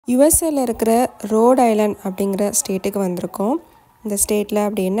யுஎஸ்ஏல இருக்கிற road Island அப்படிங்கிற ஸ்டேட்டுக்கு வந்திருக்கோம். இந்த ஸ்டேட்டில்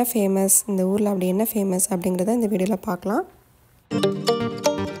அப்படி என்ன ஃபேமஸ், இந்த ஊரில் அப்படி என்ன ஃபேமஸ் அப்படிங்கிறத இந்த வீடியோவில் பார்க்கலாம்.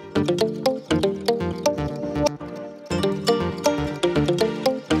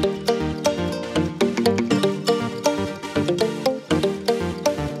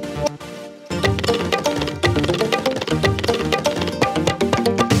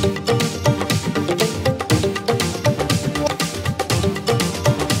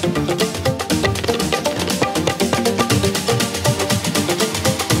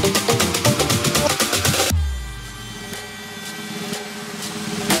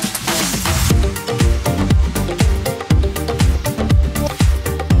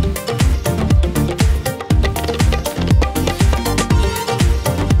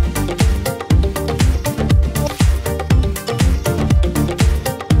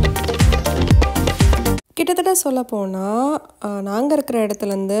 கிட்டத்தட்ட சொல்ல போனால் நாங்கள் இருக்கிற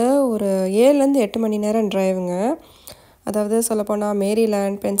இடத்துலேருந்து ஒரு 7லேருந்து 8 மணி நேரம் ட்ரைவுங்க. அதாவது சொல்லப்போனால்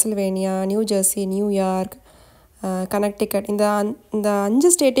Maryland, Pennsylvania, new Jersey, New York, Connecticut இந்த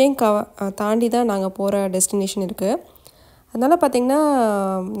 5 ஸ்டேட்டையும் தாண்டி தான் நாங்கள் போகிற டெஸ்டினேஷன் இருக்குது. அதனால் பார்த்திங்கன்னா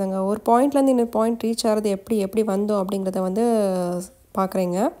நாங்கள் ஒரு பாயிண்ட்லேருந்து இன்னொரு பாயிண்ட் ரீச் ஆகிறது எப்படி வந்தோம் அப்படிங்கிறத வந்து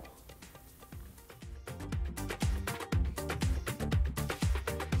பார்க்குறேங்க.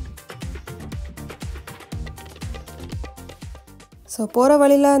 ஸோ போகிற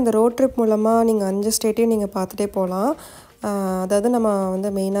வழியில் இந்த ரோட் ட்ரிப் மூலமாக நீங்கள் 5 ஸ்டேட்டையும் நீங்கள் பார்த்துட்டே போகலாம். அதாவது நம்ம வந்து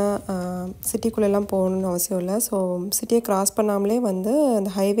மெயினாக சிட்டிக்குள்ளெல்லாம் போகணுன்னு அவசியம் இல்லை. ஸோ சிட்டியை க்ராஸ் பண்ணாமலே வந்து அந்த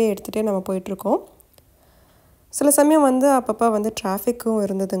ஹைவே எடுத்துகிட்டே நம்ம போயிட்டுருக்கோம். சில சமயம் வந்து அப்பப்போ வந்து டிராஃபிக்கும்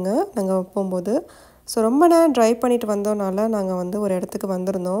இருந்ததுங்க நாங்கள் போகும்போது. ஸோ ரொம்ப நேரம் ட்ரைவ் பண்ணிட்டு வந்தோனால நாங்கள் வந்து ஒரு இடத்துக்கு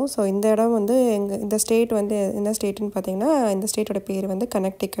வந்திருந்தோம். ஸோ இந்த இடம் வந்து இந்த ஸ்டேட் வந்து என்ன ஸ்டேட்டுன்னு பார்த்தீங்கன்னா, இந்த ஸ்டேட்டோட பேர் வந்து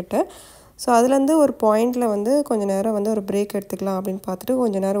கனெக்டிகட்டு. ஸோ அதுலேருந்து ஒரு பாயிண்டில் வந்து கொஞ்சம் நேரம் வந்து ஒரு பிரேக் எடுத்துக்கலாம் அப்படின்னு பார்த்துட்டு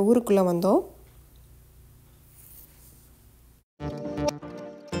கொஞ்சம் நேரம் ஊருக்குள்ளே வந்தோம்.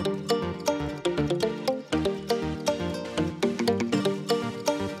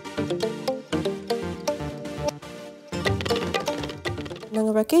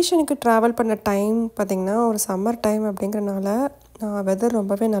 நாங்கள் வெக்கேஷனுக்கு ட்ராவல் பண்ண டைம் பார்த்திங்கன்னா ஒரு சம்மர் டைம் அப்படிங்கிறனால வெதர்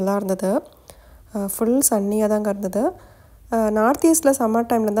ரொம்பவே நல்லா இருந்தது. ஃபுல் சன்னியாக தாங்க இருந்தது. நார்த் ஈஸ்டில் சம்மர்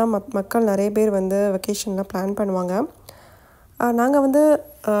டைமில் தான் மக்கள் நிறைய பேர் வந்து வெக்கேஷன்லாம் பிளான் பண்ணுவாங்க. நாங்கள் வந்து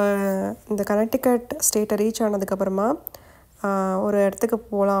இந்த கனெக்டிகட் ஸ்டேட்டை ரீச் ஆனதுக்கப்புறமா ஒரு இடத்துக்கு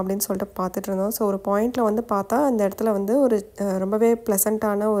போகலாம் அப்படின்னு சொல்லிட்டு பார்த்துட்டு இருந்தோம். ஸோ ஒரு பாயிண்டில் வந்து பார்த்தா இந்த இடத்துல வந்து ஒரு ரொம்பவே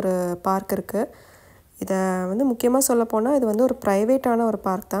ப்ளசண்ட்டான ஒரு பார்க் இருக்குது. இதை வந்து முக்கியமாக சொல்ல போனால் இது வந்து ஒரு ப்ரைவேட்டான ஒரு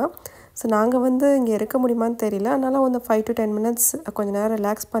பார்க் தான். ஸோ நாங்கள் வந்து இங்கே இருக்க முடியுமான்னு தெரியல. அதனால் வந்து 5 to 10 minutes கொஞ்சம் நேரம்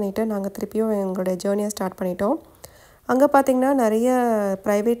ரிலாக்ஸ் பண்ணிவிட்டு நாங்கள் திருப்பியும் எங்களுடைய ஜேர்னியை ஸ்டார்ட் பண்ணிட்டோம். அங்கே பார்த்திங்கன்னா நிறைய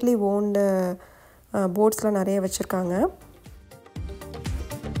ப்ரைவேட்லி ஓன்டு போட்ஸ்லாம் நிறைய வச்சுருக்காங்க.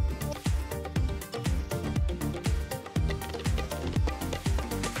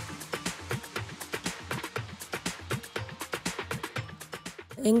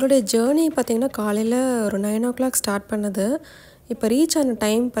 எங்களுடைய ஜேர்னி பார்த்திங்கன்னா காலையில் ஒரு 9 o'clock ஸ்டார்ட் பண்ணது. இப்போ ரீச் ஆன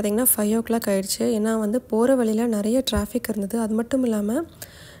டைம் பார்த்திங்கன்னா 5 o'clock ஆகிடுச்சு. ஏன்னா வந்து போகிற வழியில் நிறைய டிராஃபிக் இருந்தது. அது மட்டும் இல்லாமல்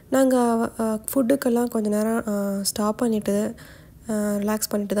நாங்கள் ஃபுட்டுக்கெல்லாம் கொஞ்சம் நேரம் ஸ்டாப் பண்ணிவிட்டு ரிலாக்ஸ்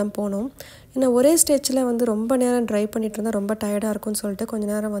பண்ணிட்டு தான் போனோம். ஏன்னா ஒரே ஸ்டேஜில் வந்து ரொம்ப நேரம் ட்ரைவ் பண்ணிகிட்டு இருந்தால் ரொம்ப டயர்டாக இருக்கும்னு சொல்லிட்டு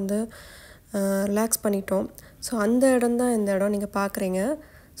கொஞ்சம் நேரம் வந்து ரிலாக்ஸ் பண்ணிட்டோம். ஸோ அந்த இடம் தான் இந்த இடம் நீங்கள் பார்க்குறீங்க.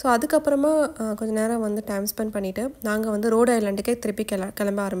 ஸோ அதுக்கப்புறமா கொஞ்சம் நேரம் வந்து டைம் ஸ்பெண்ட் பண்ணிவிட்டு நாங்கள் வந்து ரோட் ஐலாண்டுக்கே திருப்பி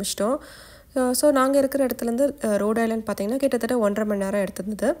கிளம்ப ஆரம்பிச்சிட்டோம். ஸோ நாங்கள் இருக்கிற இடத்துலேருந்து ரோட் ஐலாண்ட் பார்த்திங்கன்னா கிட்டத்தட்ட 1.5 மணி நேரம்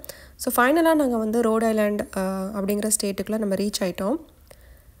எடுத்திருந்தது. ஸோ ஃபைனலாக நாங்கள் வந்து ரோட் ஐலாண்ட் அப்படிங்கிற ஸ்டேட்டுக்குள்ளே நம்ம ரீச் ஆகிட்டோம்.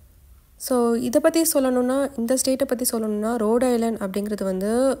 ஸோ இதை பற்றி சொல்லணுன்னா, இந்த ஸ்டேட்டை பற்றி சொல்லணுன்னா, ரோட் ஐலாண்ட் அப்படிங்கிறது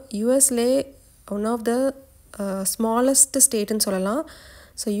வந்து யூஎஸ்லே ஒன் ஆஃப் த ஸ்மாலஸ்ட் ஸ்டேட்டுன்னு சொல்லலாம்.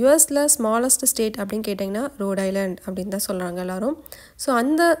 ஸோ யூஎஸில் ஸ்மாலஸ்ட் ஸ்டேட் அப்படின்னு கேட்டிங்கன்னா ரோட் ஐலாண்ட் அப்படின்னு தான் சொல்கிறாங்க எல்லோரும். ஸோ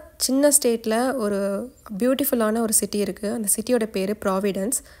அந்த சின்ன ஸ்டேட்டில் ஒரு பியூட்டிஃபுல்லான ஒரு சிட்டி இருக்குது. அந்த சிட்டியோட பேர்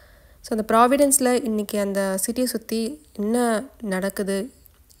ப்ராவிடன்ஸ். ஸோ அந்த ப்ராவிடன்ஸில் இன்றைக்கி அந்த சிட்டியை சுற்றி என்ன நடக்குது,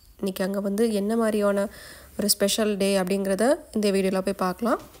 இன்றைக்கி அங்கே வந்து என்ன மாதிரியான ஒரு ஸ்பெஷல் டே அப்படிங்கிறத இந்த வீடியோவில் போய்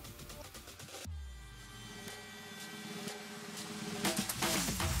பார்க்கலாம்.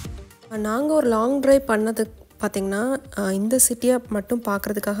 நாங்கள் ஒரு லாங் ட்ரைவ் பண்ணது பார்த்திங்கன்னா இந்த சிட்டியை மட்டும்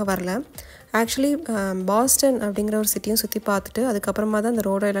பார்க்குறதுக்காக வரல. ஆக்சுவலி பாஸ்டன் அப்படிங்கிற ஒரு சிட்டியும் சுற்றி பார்த்துட்டு அதுக்கப்புறமா தான் இந்த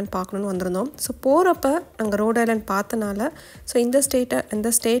ரோட் ஐலாண்ட் பார்க்கணுன்னு வந்திருந்தோம். ஸோ போகிறப்ப நாங்கள் ரோட் ஐலாண்ட் பார்த்தனால ஸோ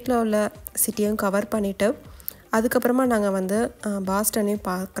இந்த ஸ்டேட்டில் உள்ள சிட்டியும் கவர் பண்ணிவிட்டு அதுக்கப்புறமா நாங்கள் வந்து பாஸ்டனையும்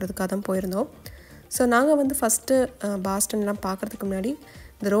பார்க்குறதுக்காக தான் போயிருந்தோம். ஸோ நாங்கள் வந்து ஃபஸ்ட்டு பாஸ்டன்லாம் பார்க்குறதுக்கு முன்னாடி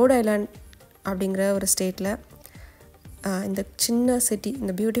இந்த ரோட் ஐலாண்ட் அப்படிங்கிற ஒரு ஸ்டேட்டில் இந்த சின்ன சிட்டி,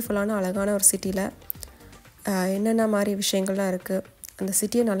 இந்த பியூட்டிஃபுல்லான அழகான ஒரு சிட்டியில் என்னென்ன மாதிரி விஷயங்கள்லாம் இருக்குது, அந்த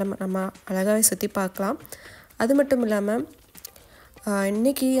சிட்டியை நம்ம அழகாகவே சுற்றி பார்க்கலாம். அது மட்டும் இல்லாமல்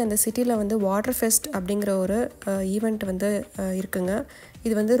இன்றைக்கி அந்த சிட்டியில் வந்து WaterFest அப்படிங்கிற ஒரு ஈவெண்ட் வந்து இருக்குங்க.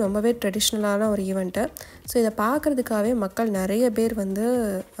 இது வந்து ரொம்பவே ட்ரெடிஷ்னலான ஒரு ஈவெண்ட்டு. ஸோ இதை பார்க்குறதுக்காகவே மக்கள் நிறைய பேர் வந்து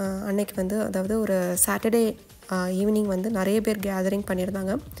அன்னைக்கு வந்து, அதாவது ஒரு சாட்டர்டே ஈவினிங் வந்து நிறைய பேர் கேதரிங்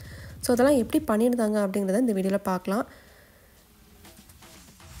பண்ணியிருந்தாங்க. ஸோ அதெல்லாம் எப்படி பண்ணியிருந்தாங்க அப்படிங்கிறத இந்த வீடியோவில் பார்க்கலாம்.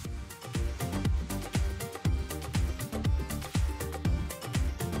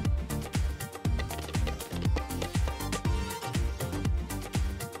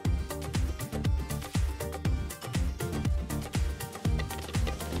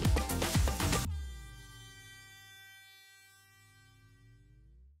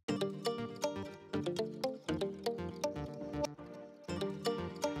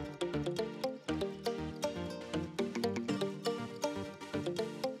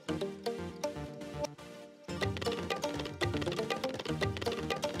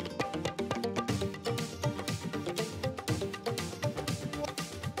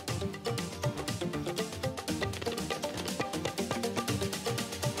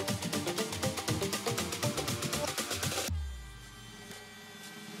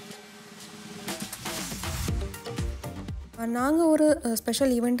 நாங்கள் ஒரு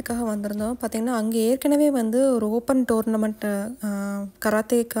ஸ்பெஷல் ஈவெண்ட்டுக்காக வந்திருந்தோம். பார்த்திங்கன்னா அங்கே ஏற்கனவே வந்து ஒரு ஓப்பன் டோர்னமெண்ட்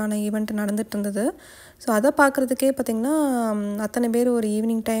கராத்தேக்கான ஈவெண்ட் நடந்துகிட்டு இருந்தது. ஸோ அதை பார்க்குறதுக்கே பார்த்திங்கன்னா அத்தனை பேர் ஒரு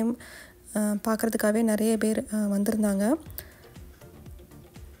ஈவினிங் டைம் பார்க்குறதுக்காகவே நிறைய பேர் வந்திருந்தாங்க.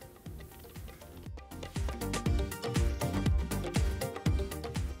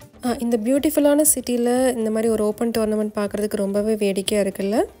 இந்த பியூட்டிஃபுல்லான சிட்டியில் இந்த மாதிரி ஒரு ஓப்பன் டோர்னமெண்ட் பார்க்குறதுக்கு ரொம்பவே வேடிக்கையாக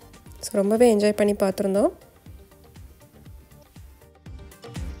இருக்குல்ல. ஸோ ரொம்பவே என்ஜாய் பண்ணி பார்த்துருந்தோம்.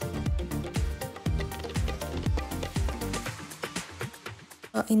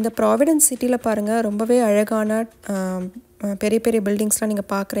 இந்த ப்ராவிடன்ஸ் சிட்டியில் பாருங்கள், ரொம்பவே அழகான பெரிய பெரிய பில்டிங்ஸ்லாம் நீங்கள்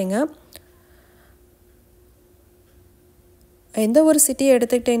பார்க்குறீங்க. எந்த ஒரு சிட்டியை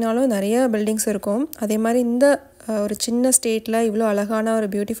எடுத்துக்கிட்டிங்கனாலும் நிறைய பில்டிங்ஸ் இருக்கும். அதே மாதிரி இந்த ஒரு சின்ன ஸ்டேட்டில் இவ்வளோ அழகான ஒரு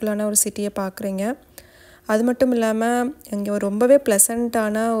பியூட்டிஃபுல்லான ஒரு சிட்டியை பார்க்குறீங்க. அது மட்டும் இல்லாமல் இங்கே ஒரு ரொம்பவே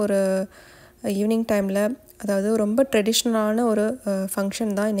ப்ளசண்ட்டான ஒரு ஈவினிங் டைமில், அதாவது ரொம்ப ட்ரெடிஷ்னலான ஒரு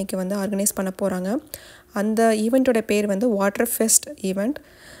ஃபங்க்ஷன் தான் இன்றைக்கி வந்து ஆர்கனைஸ் பண்ண போகிறாங்க. அந்த ஈவெண்ட்டோட பேர் வந்து WaterFest ஈவெண்ட்.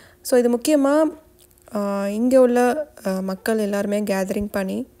 ஸோ இது முக்கியமாக இங்கே உள்ள மக்கள் எல்லாருமே கேதரிங்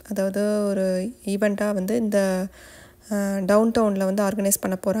பண்ணி, அதாவது ஒரு ஈவெண்ட்டாக வந்து இந்த டவுன் டவுனில் வந்து ஆர்கனைஸ்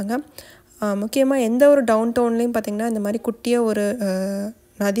பண்ண போகிறாங்க. முக்கியமாக எந்த ஒரு டவுன் டவுன்லேயும் பார்த்திங்கன்னா இந்த மாதிரி குட்டியாக ஒரு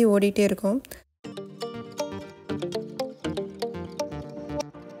நதி ஓடிட்டே இருக்கும்.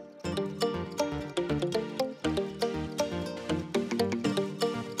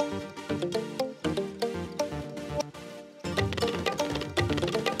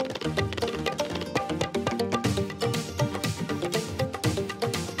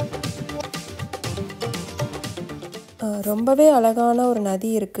 ரொம்பவே அழகான ஒரு நதி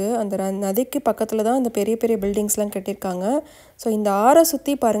இருக்குது. அந்த நதிக்கு பக்கத்தில் தான் இந்த பெரிய பெரிய பில்டிங்ஸ்லாம் கட்டியிருக்காங்க. ஸோ இந்த ஆறை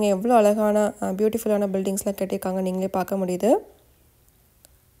சுற்றி பாருங்கள் எவ்வளோ அழகான பியூட்டிஃபுல்லான பில்டிங்ஸ்லாம் கட்டியிருக்காங்க, நீங்களே பார்க்க முடியுது.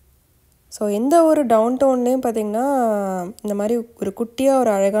 ஸோ எந்த ஒரு டவுன் டவுன்லேயும் பார்த்திங்கன்னா இந்த மாதிரி ஒரு குட்டியாக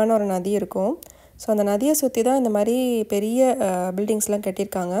ஒரு அழகான ஒரு நதி இருக்கும். ஸோ அந்த நதியை சுற்றி தான் இந்த மாதிரி பெரிய பில்டிங்ஸ்லாம்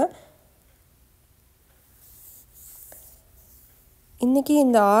கட்டியிருக்காங்க. இன்றைக்கி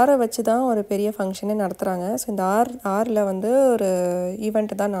இந்த ஆறை வச்சு தான் ஒரு பெரிய ஃபங்க்ஷனே நடத்துகிறாங்க. ஸோ இந்த ஆறில் வந்து ஒரு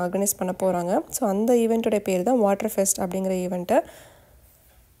ஈவெண்ட்டு தான் ஆர்கனைஸ் பண்ண போகிறாங்க. ஸோ அந்த ஈவெண்ட்டோடைய பேர் தான் WaterFest அப்படிங்கிற ஈவெண்ட்டு.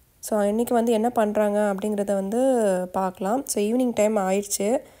 ஸோ இன்றைக்கி வந்து என்ன பண்ணுறாங்க அப்படிங்கிறத வந்து பார்க்கலாம். ஸோ ஈவினிங் டைம் ஆயிடுச்சு.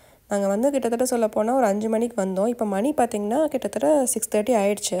 நாங்கள் வந்து கிட்டத்தட்ட சொல்ல போனால் ஒரு 5 மணிக்கு வந்தோம். இப்போ மணி பார்த்திங்கன்னா கிட்டத்தட்ட 6:30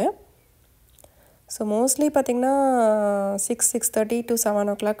 ஆயிடுச்சு. ஸோ மோஸ்ட்லி பார்த்திங்கன்னா 6:30 to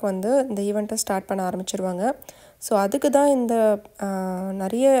 7 o'clock வந்து இந்த ஈவெண்ட்டை ஸ்டார்ட் பண்ண ஆரம்பிச்சிருவாங்க. ஸோ அதுக்கு தான் இந்த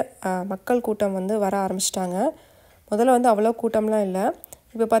நிறைய மக்கள் கூட்டம் வந்து வர ஆரம்பிச்சிட்டாங்க. முதல்ல வந்து அவ்வளோ கூட்டம்லாம் இல்லை.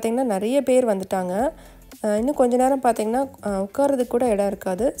 இப்போ பார்த்திங்கன்னா நிறைய பேர் வந்துட்டாங்க. இன்னும் கொஞ்ச நேரம் பார்த்திங்கன்னா உட்கார்றதுக்கு கூட இடம்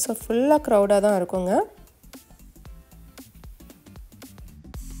இருக்காது. ஸோ ஃபுல்லாக க்ரௌடாக தான் இருக்குங்க.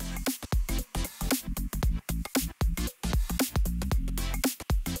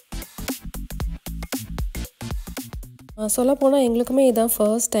 சொல்லப்போனால் எங்களுக்குமே இதுதான்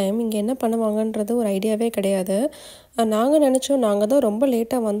ஃபர்ஸ்ட் டைம். இங்கே என்ன பண்ணுவாங்கன்றது ஒரு ஐடியாவே கிடையாது. நாங்கள் நினச்சோம், நாங்கள் தான் ரொம்ப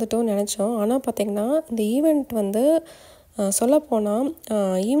லேட்டாக வந்துட்டோம்னு நினச்சோம். ஆனால் பார்த்திங்கன்னா இந்த ஈவெண்ட் வந்து சொல்லப்போனால்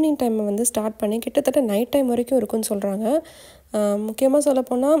ஈவினிங் டைம் வந்து ஸ்டார்ட் பண்ணி கிட்டத்தட்ட நைட் டைம் வரைக்கும் இருக்குன்னு சொல்கிறாங்க. முக்கியமாக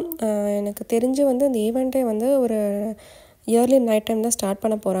சொல்லப்போனால் எனக்கு தெரிஞ்சு வந்து இந்த ஈவெண்ட்டே வந்து ஒரு இயர்லி நைட் டைம் தான் ஸ்டார்ட்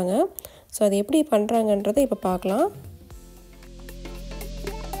பண்ண போகிறாங்க. ஸோ அது எப்படி பண்ணுறாங்கன்றதை இப்போ பார்க்கலாம்.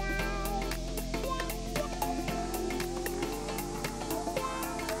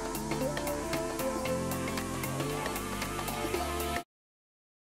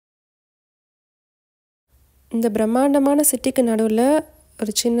 இந்த பிரம்மாண்டமான சிட்டிக்கு நடுவில்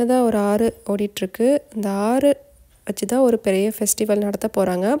ஒரு சின்னதாக ஒரு ஆறு ஓடிட்டுருக்கு. இந்த ஆறு வச்சு தான் ஒரு பெரிய ஃபெஸ்டிவல் நடத்த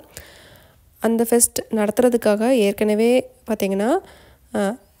போகிறாங்க. அந்த ஃபெஸ்ட் நடத்துறதுக்காக ஏற்கனவே பார்த்திங்கன்னா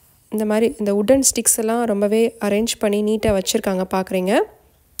இந்த மாதிரி இந்த உட்டன் ஸ்டிக்ஸ் எல்லாம் ரொம்பவே அரேஞ்ச் பண்ணி நீட்டாக வச்சுருக்காங்க பார்க்குறீங்க.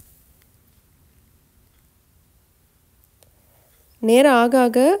 நேரம் ஆக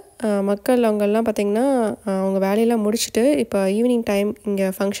ஆக மக்கள் அவங்கெல்லாம் பார்த்திங்கன்னா அவங்க வேலையெல்லாம் முடிச்சுட்டு இப்போ ஈவினிங் டைம் இங்கே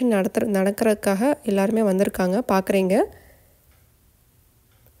ஃபங்க்ஷன் நடக்கிறதுக்காக எல்லாருமே வந்திருக்காங்க பார்க்குறீங்க.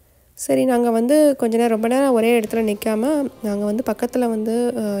 சரி, நாங்கள் வந்து ரொம்ப நேரம் ஒரே இடத்துல நிற்காமல் நாங்கள் வந்து பக்கத்தில் வந்து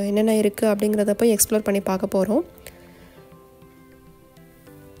என்னென்ன இருக்குது அப்படிங்கிறத போய் எக்ஸ்ப்ளோர் பண்ணி பார்க்க போகிறோம்.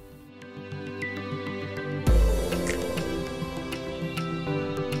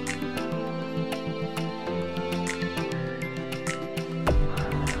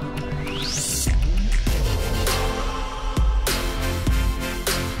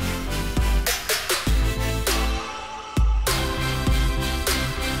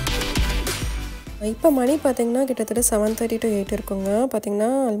 இப்போ மணி பார்த்திங்கன்னா கிட்டத்தட்ட 7:30 to 8 இருக்குங்க. பார்த்திங்கன்னா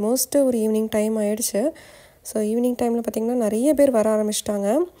ஆல்மோஸ்ட் ஒரு ஈவினிங் டைம் ஆகிடுச்சு. ஸோ ஈவினிங் டைமில் பார்த்திங்கன்னா நிறைய பேர் வர ஆரம்பிச்சிட்டாங்க.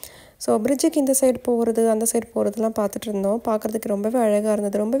 ஸோ பிரிட்ஜுக்கு இந்த சைடு போகிறது அந்த சைடு போகிறதுலாம் பார்த்துட்டு இருந்தோம். பார்க்குறதுக்கு ரொம்பவே அழகாக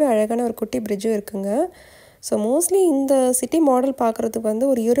இருந்தது. ரொம்பவே அழகான ஒரு குட்டி பிரிட்ஜும் இருக்குங்க. ஸோ மோஸ்ட்லி இந்த சிட்டி மாடல் பார்க்குறதுக்கு வந்து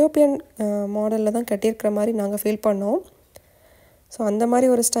ஒரு யூரோப்பியன் மாடலில் தான் கட்டியிருக்கிற மாதிரி நாங்கள் ஃபீல் பண்ணோம். ஸோ அந்த மாதிரி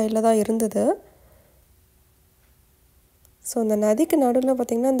ஒரு ஸ்டைலில் தான் இருந்தது. ஸோ அந்த நதிக்கு நடுவில்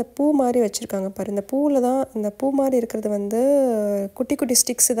பார்த்திங்கன்னா இந்த பூ மாதிரி வச்சுருக்காங்க பாரு. இந்த பூவில் தான் இந்த பூ மாதிரி இருக்கிறது வந்து குட்டி குட்டி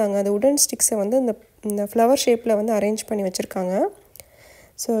ஸ்டிக்ஸு தாங்க. அது உடன் ஸ்டிக்ஸை வந்து இந்த ஃப்ளவர் ஷேப்பில் வந்து அரேஞ்ச் பண்ணி வச்சுருக்காங்க.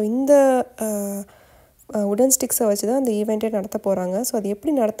 ஸோ இந்த உடன் ஸ்டிக்ஸை வச்சு தான் அந்த ஈவெண்ட்டே நடத்த போகிறாங்க. ஸோ அது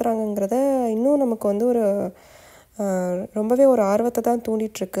எப்படி நடத்துகிறாங்கங்கிறத இன்னும் நமக்கு வந்து ரொம்பவே ஒரு ஆர்வத்தை தான்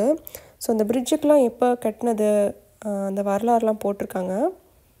தூண்டிகிட்ருக்கு. ஸோ அந்த பிரிட்ஜுக்கெலாம் எப்போ கட்டினது அந்த வரலாறுலாம் போட்டிருக்காங்க.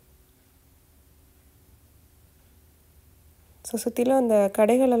 ஸோ சுற்றிலும் அந்த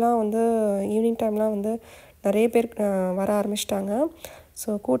கடைகளெல்லாம் வந்து ஈவினிங் டைம்லாம் வந்து நிறைய பேர் வர ஆரம்பிச்சிட்டாங்க. ஸோ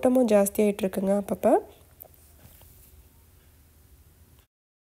கூட்டமும் ஜாஸ்தியாகிட்ருக்குங்க அப்பப்போ.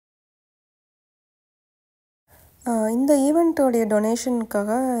 இந்த ஈவெண்ட்டோடைய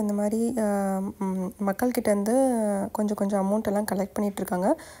டொனேஷனுக்காக இந்த மாதிரி மக்கள்கிட்டேருந்து கொஞ்சம் அமௌண்ட்டெல்லாம் கலெக்ட்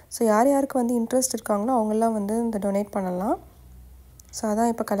பண்ணிகிட்ருக்காங்க. ஸோ யாருக்கு வந்து இன்ட்ரெஸ்ட் இருக்காங்களோ அவங்களாம் வந்து இந்த டொனேட் பண்ணலாம். ஸோ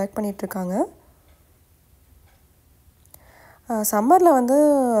அதான் இப்போ கலெக்ட் பண்ணிகிட்ருக்காங்க. சம்மரில் வந்து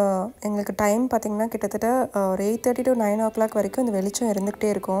எங்களுக்கு டைம் பார்த்திங்கன்னா கிட்டத்தட்ட ஒரு 8:30 to 9 o'clock வரைக்கும் இந்த வெளிச்சம் இருந்துக்கிட்டே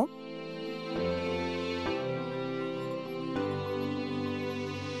இருக்கும்.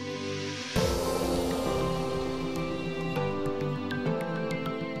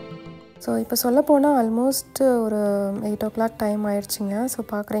 ஸோ இப்போ சொல்லப்போனால் ஆல்மோஸ்ட் ஒரு 8 o'clock டைம் ஆயிடுச்சுங்க. ஸோ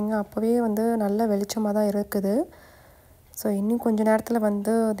பார்க்குறீங்க அப்போவே வந்து நல்ல வெளிச்சமாக தான் இருக்குது. ஸோ இன்னும் கொஞ்சம் நேரத்தில்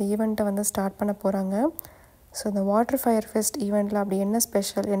வந்து இந்த ஈவெண்ட்டை வந்து ஸ்டார்ட் பண்ண போகிறாங்க. ஸோ இந்த WaterFirefest ஈவெண்ட்டில் அப்படி என்ன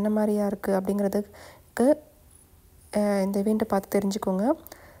ஸ்பெஷல், என்ன மாதிரியா இருக்குது அப்படிங்கிறதுக்கு இந்த ஈவெண்ட்டை பார்த்து தெரிஞ்சுக்கோங்க.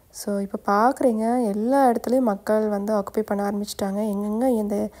 ஸோ இப்போ பார்க்குறீங்க எல்லா இடத்துலையும் மக்கள் வந்து ஆக்குப்பை பண்ண ஆரம்பிச்சிட்டாங்க. எங்கெங்கே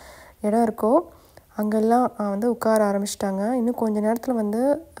எந்த இடம் இருக்கோ அங்கெல்லாம் வந்து உட்கார ஆரம்பிச்சிட்டாங்க. இன்னும் கொஞ்சம் நேரத்தில் வந்து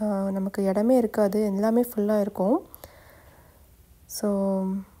நமக்கு இடமே இருக்காது, எல்லாமே ஃபுல்லாக இருக்கும். ஸோ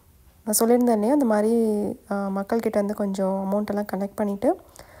நான் சொல்லியிருந்தேன் இல்லையா, அந்த மாதிரி மக்கள்கிட்ட வந்து கொஞ்சம் அமௌண்ட்டெல்லாம் கலெக்ட் பண்ணிவிட்டு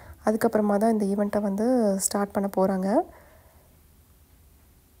அதுக்கப்புறமா தான் இந்த ஈவெண்ட்டை வந்து ஸ்டார்ட் பண்ண போகிறாங்க.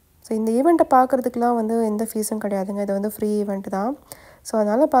 ஸோ இந்த ஈவெண்ட்டை பார்க்குறதுக்குலாம் வந்து எந்த ஃபீஸும் கிடையாதுங்க. இது வந்து ஃப்ரீ ஈவெண்ட் தான். ஸோ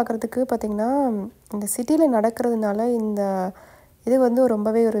அதனால் பார்க்குறதுக்கு பார்த்திங்கன்னா இந்த சிட்டியில் நடக்கிறதுனால இது வந்து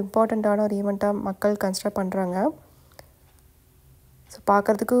ரொம்பவே ஒரு இம்பார்ட்டண்ட்டான ஒரு ஈவெண்ட்டாக மக்கள் கன்சிடர் பண்ணுறாங்க. ஸோ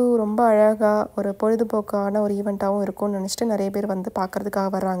பார்க்குறதுக்கு ரொம்ப அழகாக ஒரு பொழுதுபோக்கான ஒரு ஈவெண்ட்டாகவும் இருக்கும்னு நினச்சிட்டு நிறைய பேர் வந்து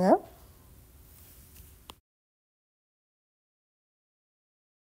பார்க்குறதுக்காக வர்றாங்க.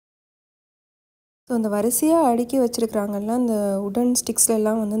 ஸோ அந்த வரிசையாக அடுக்கி வச்சுருக்குறாங்கல்ல அந்த உடன்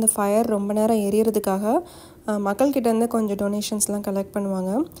ஸ்டிக்ஸ்லாம் வந்து அந்த ஃபயர் ரொம்ப நேரம் எரியறதுக்காக மக்கள்கிட்டேருந்து கொஞ்சம் டொனேஷன்ஸ்லாம் கலெக்ட்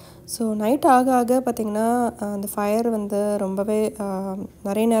பண்ணுவாங்க. ஸோ நைட் ஆக ஆக பார்த்திங்கன்னா அந்த ஃபயர் வந்து ரொம்பவே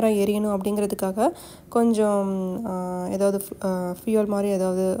நிறைய நேரம் எரியணும் அப்படிங்கிறதுக்காக கொஞ்சம் ஏதாவது ஃபியூல் மாதிரி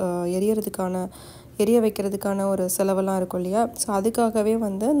ஏதாவது எரிய வைக்கிறதுக்கான ஒரு செலவெல்லாம் இருக்கும் இல்லையா. ஸோ அதுக்காகவே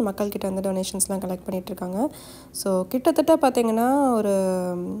வந்து அந்த மக்கள்கிட்ட வந்து டொனேஷன்ஸ்லாம் கலெக்ட் பண்ணிகிட்ருக்காங்க. ஸோ கிட்டத்தட்ட பார்த்திங்கன்னா ஒரு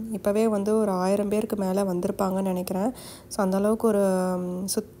இப்போவே வந்து ஒரு 1000 பேருக்கு மேலே வந்திருப்பாங்கன்னு நினைக்கிறேன். ஸோ அந்தளவுக்கு ஒரு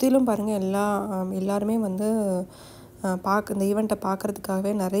சுற்றிலும் பாருங்கள் எல்லாருமே வந்து இந்த ஈவெண்ட்டை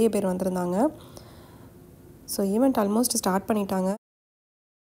பார்க்குறதுக்காகவே நிறைய பேர் வந்திருந்தாங்க. ஸோ ஈவெண்ட் ஆல்மோஸ்ட் ஸ்டார்ட் பண்ணிட்டாங்க.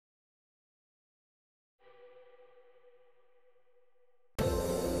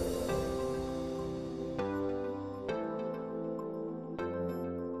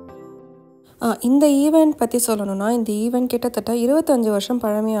 இந்த ஈவெண்ட் பற்றி சொல்லணும்னா இந்த ஈவெண்ட் கிட்டத்தட்ட 25 வருஷம்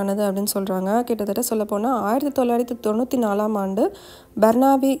பழமையானது அப்படின்னு சொல்கிறாங்க. கிட்டத்தட்ட சொல்லப்போனால் 1994ஆம் ஆண்டு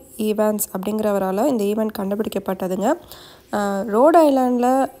பர்னாபி ஈவெண்ட்ஸ் அப்படிங்கிறவரால் இந்த ஈவெண்ட் கண்டுபிடிக்கப்பட்டதுங்க. ரோட் ஐலாண்டில்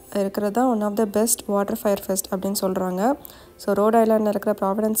இருக்கிறது தான் one of the best water fire fest அப்படின்னு சொல்கிறாங்க. ஸோ ரோட் ஐலாண்டில் இருக்கிற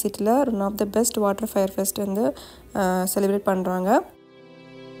ப்ராவிடன்ஸ் சிட்டியில் one of the best water fire fest வந்து செலிப்ரேட் பண்ணுறாங்க.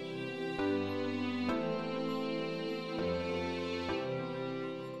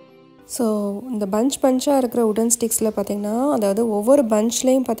 ஸோ இந்த பஞ்சாக இருக்கிற உடன் ஸ்டிக்ஸில் பார்த்திங்கன்னா, அதாவது ஒவ்வொரு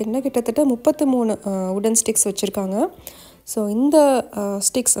பஞ்ச்லேயும் பார்த்திங்கன்னா கிட்டத்தட்ட 33 உடன் ஸ்டிக்ஸ் வச்சுருக்காங்க. ஸோ இந்த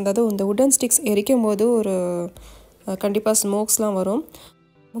ஸ்டிக்ஸ், அதாவது இந்த உடன் ஸ்டிக்ஸ் எரிக்கும் போது ஒரு கண்டிப்பாக ஸ்மோக்ஸ்லாம் வரும்.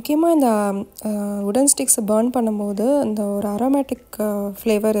 முக்கியமாக இந்த உடன் ஸ்டிக்ஸை பர்ன் பண்ணும்போது இந்த ஒரு அரோமேட்டிக்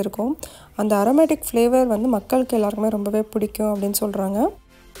ஃப்ளேவர் இருக்கும். அந்த அரோமேட்டிக் ஃப்ளேவர் வந்து மக்களுக்கு எல்லாருக்குமே ரொம்பவே பிடிக்கும் அப்படின்னு சொல்கிறாங்க.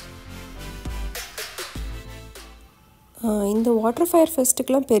 இந்த வாட்டர் ஃபயர்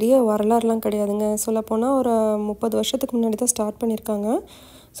ஃபெஸ்ட்டுக்கெலாம் பெரிய வரலாறுலாம் கிடையாதுங்க. சொல்லப்போனால் ஒரு 30 வருஷத்துக்கு முன்னாடி தான் ஸ்டார்ட் பண்ணியிருக்காங்க.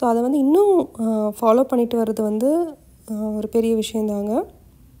 ஸோ அதை வந்து இன்னும் ஃபாலோ பண்ணிட்டு வர்றது வந்து ஒரு பெரிய விஷயந்தாங்க.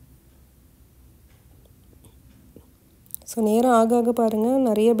 ஸோ நேரம் ஆக ஆக பாருங்கள்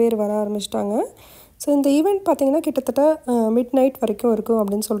நிறைய பேர் வர ஆரம்பிச்சிட்டாங்க. ஸோ இந்த ஈவெண்ட் பார்த்திங்கன்னா கிட்டத்தட்ட மிட் நைட் வரைக்கும் இருக்கும்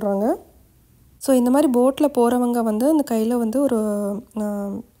அப்படின்னு சொல்கிறாங்க. ஸோ இந்த மாதிரி போட்டில் போகிறவங்க வந்து அந்த கையில் வந்து ஒரு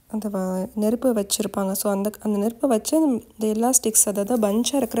அந்த நெருப்பு வச்சுருப்பாங்க. ஸோ அந்த நெருப்பை வச்சு இந்த எல்லா ஸ்டிக்ஸ், அதாவது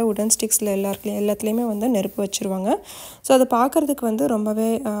பஞ்சாக இருக்கிற உடன் ஸ்டிக்ஸில் எல்லாத்துலேயுமே வந்து நெருப்பு வச்சுருவாங்க. ஸோ அதை பார்க்குறதுக்கு வந்து ரொம்பவே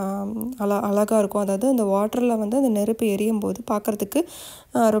அழகாக இருக்கும். அதாவது அந்த வாட்டரில் வந்து அந்த நெருப்பு எரியும் போது பார்க்குறதுக்கு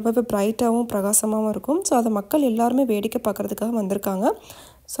ரொம்பவே ப்ரைட்டாகவும் பிரகாசமாகவும் இருக்கும். ஸோ அதை மக்கள் எல்லாருமே வேடிக்கை பார்க்குறதுக்காக வந்திருக்காங்க.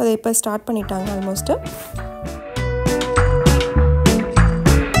 ஸோ அதை இப்போ ஸ்டார்ட் பண்ணிட்டாங்க ஆல்மோஸ்ட்டு.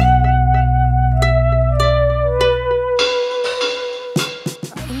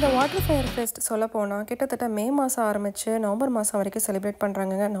 வாட்டர் ஃபயர் ஃபெஸ்ட் சொல்லப்போனால் கிட்டத்தட்ட மே மாதம் ஆரம்பித்து நவம்பர் மாதம் வரைக்கும் செலிப்ரேட்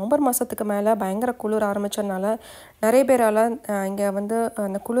பண்ணுறாங்க. நவம்பர் மாதத்துக்கு மேலே பயங்கர குளிர் ஆரம்பித்ததுனால நிறைய பேரால் இங்கே வந்து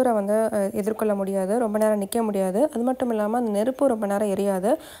அந்த குளிரை வந்து எதிர்கொள்ள முடியாது, ரொம்ப நேரம் நிற்க முடியாது. அது மட்டும் இல்லாமல் அந்த நெருப்பு ரொம்ப நேரம்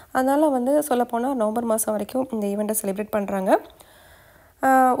எரியாது. அதனால் வந்து சொல்லப்போனால் நவம்பர் மாதம் வரைக்கும் இந்த ஈவெண்ட்டை செலிப்ரேட் பண்ணுறாங்க.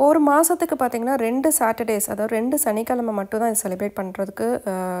 ஒரு மாதத்துக்கு பார்த்திங்கன்னா 2 சாட்டர்டேஸ், அதாவது 2 சனிக்கிழமை மட்டும் தான் இது செலிப்ரேட் பண்ணுறதுக்கு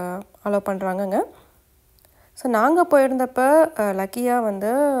அலோவ் பண்ணுறாங்கங்க. ஸோ நாங்கள் போயிருந்தப்போ லக்கியாக வந்து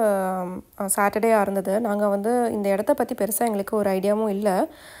சாட்டர்டேயாக இருந்தது. நாங்கள் வந்து இந்த இடத்த பற்றி பெருசாக எங்களுக்கு ஒரு ஐடியாவும் இல்லை.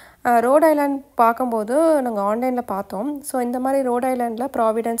 ரோட் ஐலாண்ட் பார்க்கும்போது நாங்கள் ஆன்லைனில் பார்த்தோம். ஸோ இந்த மாதிரி ரோட் ஐலாண்டில்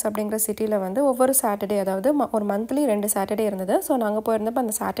ப்ராவிடன்ஸ் அப்படிங்கிற சிட்டியில் வந்து ஒவ்வொரு சாட்டர்டே, அதாவது ஒரு மந்த்லி 2 சாட்டர்டே இருந்தது. ஸோ நாங்கள் போயிருந்தப்போ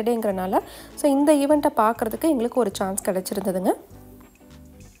அந்த சாட்டர்டேங்கிறனால ஸோ இந்த ஈவெண்ட்டை பார்க்குறதுக்கு எங்களுக்கு ஒரு சான்ஸ் கிடச்சிருந்ததுங்க.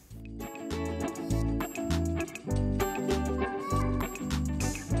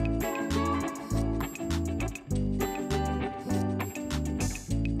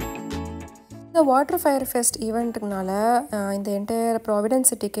 இந்த வாட்டர் ஃபயர் ஃபெஸ்ட் ஈவெண்ட்டுனால இந்த என்டையர் ப்ராவிடன்ஸ்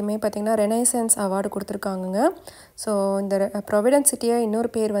சிட்டிக்குமே பார்த்திங்கன்னா ரெனைசன்ஸ் அவார்டு கொடுத்துருக்காங்கங்க. ஸோ இந்த ப்ராவிடன்ஸ் சிட்டியை இன்னொரு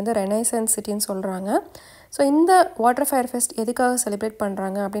பேர் வந்து ரெனைசன்ஸ் சிட்டின்னு சொல்கிறாங்க. ஸோ இந்த வாட்டர் ஃபயர் ஃபெஸ்ட் எதுக்காக செலிப்ரேட்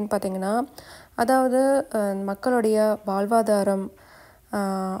பண்ணுறாங்க அப்படின்னு பார்த்திங்கன்னா, அதாவது மக்களுடைய வாழ்வாதாரம்,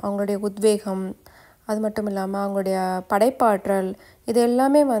 அவங்களுடைய உத்வேகம், அது மட்டும் இல்லாமல் அவங்களுடைய படைப்பாற்றல், இது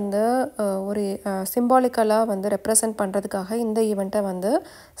எல்லாமே வந்து ஒரு சிம்பாலிக்கலாக வந்து ரெப்ரசன்ட் பண்ணுறதுக்காக இந்த ஈவெண்ட்டை வந்து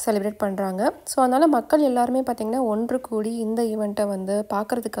செலிப்ரேட் பண்ணுறாங்க. ஸோ அதனால் மக்கள் எல்லாருமே பார்த்திங்கன்னா ஒன்று கூடி இந்த ஈவெண்ட்டை வந்து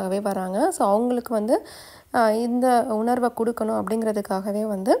பார்க்குறதுக்காகவே வராங்க. ஸோ அவங்களுக்கு வந்து இந்த உணர்வை கொடுக்கணும் அப்படிங்கிறதுக்காகவே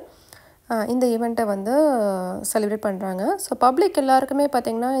வந்து இந்த ஈவெண்ட்டை வந்து செலிப்ரேட் பண்ணுறாங்க. ஸோ பப்ளிக் எல்லாருக்குமே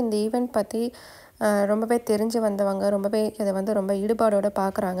பார்த்திங்கன்னா இந்த ஈவெண்ட் பற்றி ரொம்பவே தெரிஞ்சு வந்தவங்க ரொம்பவே இதை வந்து ரொம்ப ஈடுபாடோடு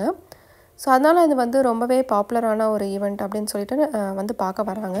பார்க்குறாங்க. ஸோ அதனால் இது வந்து ரொம்பவே பாப்புலரான ஒரு ஈவெண்ட் அப்படின்னு சொல்லிட்டு வந்து பார்க்க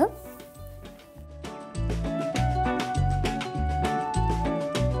வராங்க.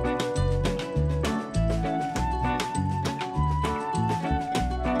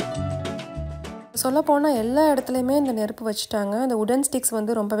 சொல்லப்போனால் எல்லா இடத்துலையுமே இந்த நெருப்பு வச்சுட்டாங்க. அந்த உடன் ஸ்டிக்ஸ்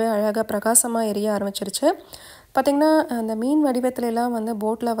வந்து ரொம்பவே அழகாக பிரகாசமாக எரிய ஆரம்பிச்சிருச்சு. பார்த்திங்கன்னா அந்த மீன் வடிவத்துலலாம் வந்து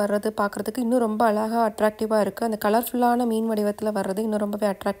போட்டில் வர்றது பார்க்குறதுக்கு இன்னும் ரொம்ப அழகாக அட்ராக்டிவாக இருக்குது. அந்த கலர்ஃபுல்லான மீன் வடிவத்தில் வர்றது இன்னும் ரொம்பவே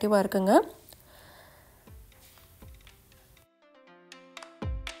அட்ராக்டிவாக இருக்குங்க.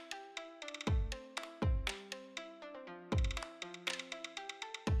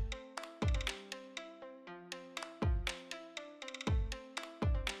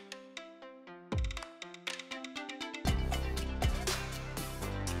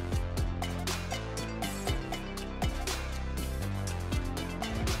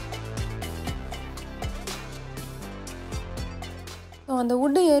 ஸோ அந்த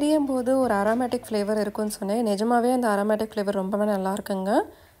வுட்டு எரியும் போது ஒரு அரோமேட்டிக் ஃப்ளேவர் இருக்குன்னு சொன்னேன். நிஜமாகவே அந்த அரோமேட்டிக் ஃப்ளேவர் ரொம்பவே நல்லா இருக்குங்க.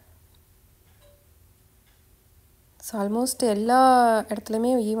 ஸோ ஆல்மோஸ்ட் எல்லா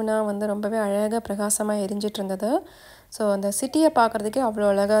இடத்துலையுமே ஈவனாக வந்து ரொம்பவே அழகாக பிரகாசமாக எரிஞ்சிட்டு இருந்தது. ஸோ அந்த சிட்டியை பார்க்குறதுக்கே அவ்வளோ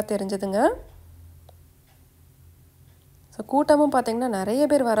அழகாக தெரிஞ்சுதுங்க. ஸோ கூட்டமும் பார்த்திங்கன்னா நிறைய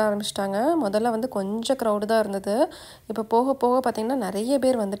பேர் வர ஆரம்பிச்சிட்டாங்க. முதல்ல வந்து கொஞ்சம் க்ரௌடு தான் இருந்தது. இப்போ போக போக பார்த்திங்கன்னா நிறைய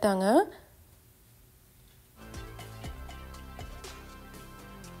பேர் வந்துட்டாங்க.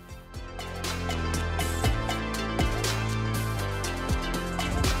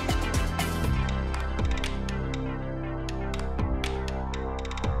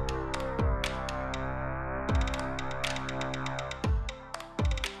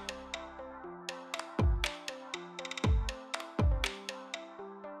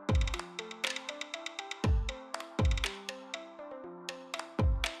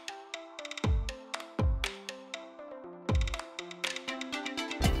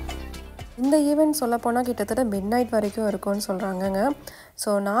 இந்த ஈவெண்ட் சொல்லப்போனால் கிட்டத்தட்ட மிட் நைட் வரைக்கும் இருக்கும்னு சொல்கிறாங்கங்க. ஸோ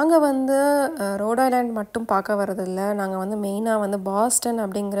நாங்கள் வந்து ரோட் ஐலாண்ட் மட்டும் பார்க்க வரதில்லை. நாங்கள் வந்து மெயினாக வந்து பாஸ்டன்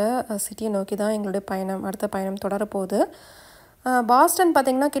அப்படிங்கிற சிட்டியை நோக்கி தான் எங்களுடைய அடுத்த பயணம் தொடரப்போகுது. பாஸ்டன்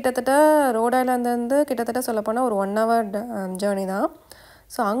பார்த்திங்கன்னா கிட்டத்தட்ட ரோட் ஐலாண்ட்லேருந்து கிட்டத்தட்ட சொல்லப்போனால் ஒரு 1 hour ஜேர்னி தான்.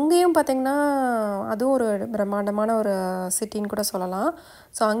 ஸோ அங்கேயும் பார்த்திங்கன்னா அதுவும் ஒரு பிரம்மாண்டமான ஒரு சிட்டின்னு கூட சொல்லலாம்.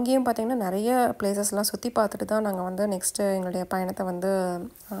 ஸோ அங்கேயும் பார்த்திங்கன்னா நிறைய பிளேசஸ்லாம் சுற்றி பார்த்துட்டு தான் நாங்கள் வந்து நெக்ஸ்ட்டு எங்களுடைய பயணத்தை வந்து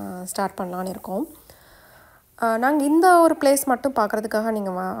ஸ்டார்ட் பண்ணலான்னு இருக்கோம். நாங்கள் இந்த ஒரு பிளேஸ் மட்டும் பார்க்குறதுக்காக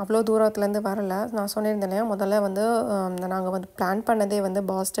நீங்கள் அவ்வளோ தூரத்துலேருந்து வரலை. நான் சொல்லியிருந்தேன் இல்லையா, முதல்ல வந்து நாங்கள் வந்து பிளான் பண்ணதே வந்து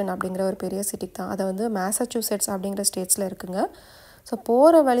பாஸ்டன் அப்படிங்கிற ஒரு பெரிய சிட்டிக்கு தான். அதை வந்து மேசச்சூசெட்ஸ் அப்படிங்கிற ஸ்டேட்ஸில் இருக்குங்க. ஸோ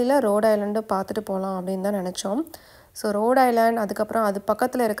போகிற வழியில் ரோட் ஐலாண்டு பார்த்துட்டு போகலாம் அப்படின்னு தான் நினச்சோம். ஸோ ரோட் ஐலாண்ட் அதுக்கப்புறம் அது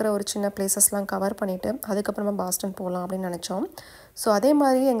பக்கத்தில் இருக்கிற ஒரு சின்ன பிளேசஸ்லாம் கவர் பண்ணிவிட்டு அதுக்கப்புறமா பாஸ்டன் போகலாம் அப்படின்னு நினச்சோம். ஸோ அதே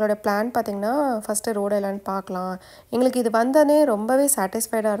மாதிரி எங்களோட பிளான் பார்த்திங்கன்னா ஃபஸ்ட்டு ரோட் ஐலாண்ட் பார்க்கலாம். எங்களுக்கு இது வந்ததே ரொம்பவே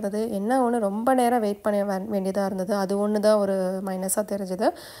சாட்டிஸ்ஃபைடாக இருந்தது. என்ன ஒன்று ரொம்ப நேரம் வெயிட் பண்ண வேண்டியதாக இருந்தது. அது ஒன்று தான் ஒரு மைனஸாக தெரிஞ்சுது.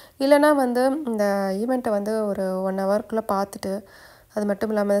 இல்லைனா வந்து இந்த ஈவெண்ட்டை வந்து ஒரு 1 hourக்குள்ளே பார்த்துட்டு, அது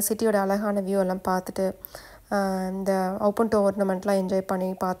மட்டும் இல்லாமல் சிட்டியோட அழகான வியூ எல்லாம் பார்த்துட்டு இந்த ஓப்பன் டோர்னமெண்ட்லாம் என்ஜாய்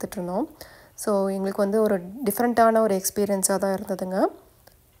பண்ணி பார்த்துட்ருந்தோம். ஸோ எங்களுக்கு வந்து ஒரு டிஃப்ரெண்ட்டான ஒரு எக்ஸ்பீரியன்ஸாக தான் இருந்ததுங்க.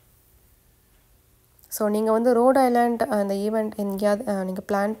 ஸோ நீங்கள் வந்து ரோட் ஐலாண்ட் அந்த ஈவெண்ட் எங்கேயாவது நீங்கள்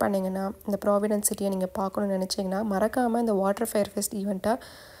பிளான் பண்ணிங்கன்னா, இந்த ப்ராவிடன்ஸ் சிட்டியை நீங்கள் பார்க்கணுன்னு நினச்சிங்கன்னா மறக்காமல் இந்த WaterFirefest ஈவெண்ட்டை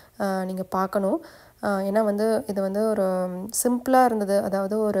நீங்கள் பார்க்கணும். ஏன்னா வந்து இது வந்து ஒரு சிம்பிளாக இருந்தது.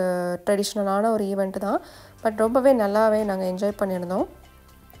 அதாவது ஒரு ட்ரெடிஷ்னலான ஒரு ஈவெண்ட்டு தான். பட் ரொம்பவே நல்லாவே நாங்கள் என்ஜாய் பண்ணியிருந்தோம்.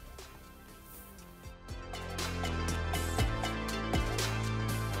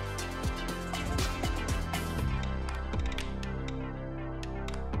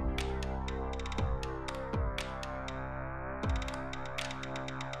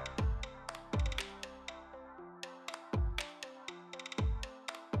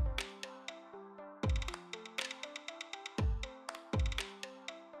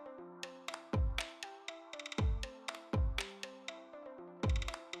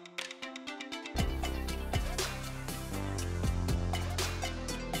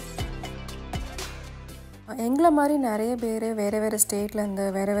 எங்களை மாதிரி நிறைய பேர் வேறு ஸ்டேட்லேருந்து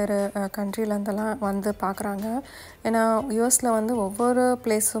வேறு கண்ட்ரிலேருந்தெல்லாம் வந்து பார்க்குறாங்க. ஏன்னா யூஎஸில் வந்து ஒவ்வொரு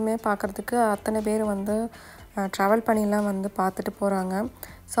பிளேஸுமே பார்க்குறதுக்கு அத்தனை பேர் வந்து ட்ராவல் பண்ணிலாம் வந்து பார்த்துட்டு போகிறாங்க.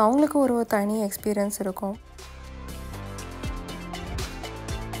 ஸோ அவங்களுக்கு ஒரு தனி எக்ஸ்பீரியன்ஸ் இருக்கும்.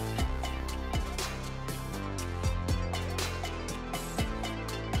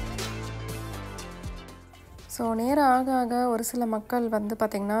 ஸோ நேரம் ஆக ஆக ஒரு சில மக்கள் வந்து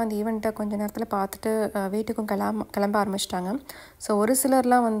பார்த்திங்கன்னா அந்த ஈவெண்ட்டை கொஞ்சம் நேரத்தில் பார்த்துட்டு வீட்டுக்கும் கிளம்ப ஆரம்பிச்சிட்டாங்க. ஸோ ஒரு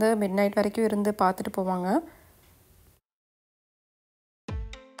சிலர்லாம் வந்து மிட் நைட் வரைக்கும் இருந்து பார்த்துட்டு போவாங்க.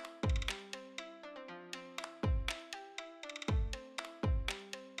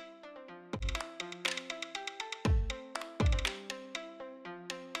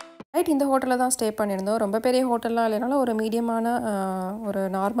 நைட் இந்த ஹோட்டலில் தான் ஸ்டே பண்ணியிருந்தோம். ரொம்ப பெரிய ஹோட்டல்லாம் இல்லைனாலும் ஒரு மீடியமான ஒரு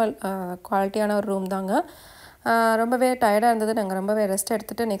நார்மல் குவாலிட்டியான ஒரு ரூம் தாங்க. ரொம்பவே டயர்டாக இருந்தது. நாங்கள் ரொம்பவே ரெஸ்ட்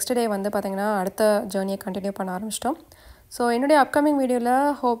எடுத்துகிட்டு நெக்ஸ்ட் டே வந்து பார்த்திங்கன்னா அடுத்த ஜேர்னியை கண்டினியூ பண்ண ஆரம்பிச்சிட்டோம். ஸோ என்னுடைய அப்கமிங்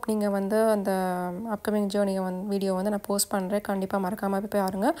வீடியோவில் ஹோப் நீங்கள் வந்து அந்த அப்கமிங் ஜேர்னியை வீடியோ வந்து நான் போஸ்ட் பண்ணுறேன். கண்டிப்பாக மறக்காமல் போய்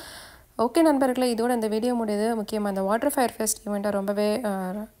பாருங்க. ஓகே நண்பர்களே, இதோட இந்த வீடியோ முடியுது. முக்கியமாக இந்த WaterFirefest ஈவெண்ட்டை ரொம்பவே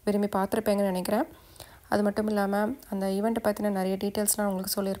விரும்பி பார்த்துருப்பேங்கன்னு நினைக்கிறேன். அது மட்டும் இல்லாமல் அந்த ஈவெண்ட்டை பற்றின நிறைய டீட்டெயில்ஸ்லாம்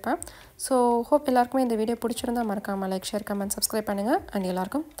உங்களுக்கு சொல்லியிருப்பேன். ஸோ ஹோப் எல்லாருக்குமே இந்த வீடியோ பிடிச்சிருந்தா மறக்காமல் லைக், ஷேர், கமெண்ட், சப்ஸ்கிரைப் பண்ணுங்கள். அண்ட்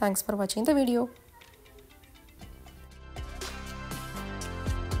எல்லாருக்கும் தேங்க்ஸ் ஃபார் வாட்சிங் இந்த வீடியோ.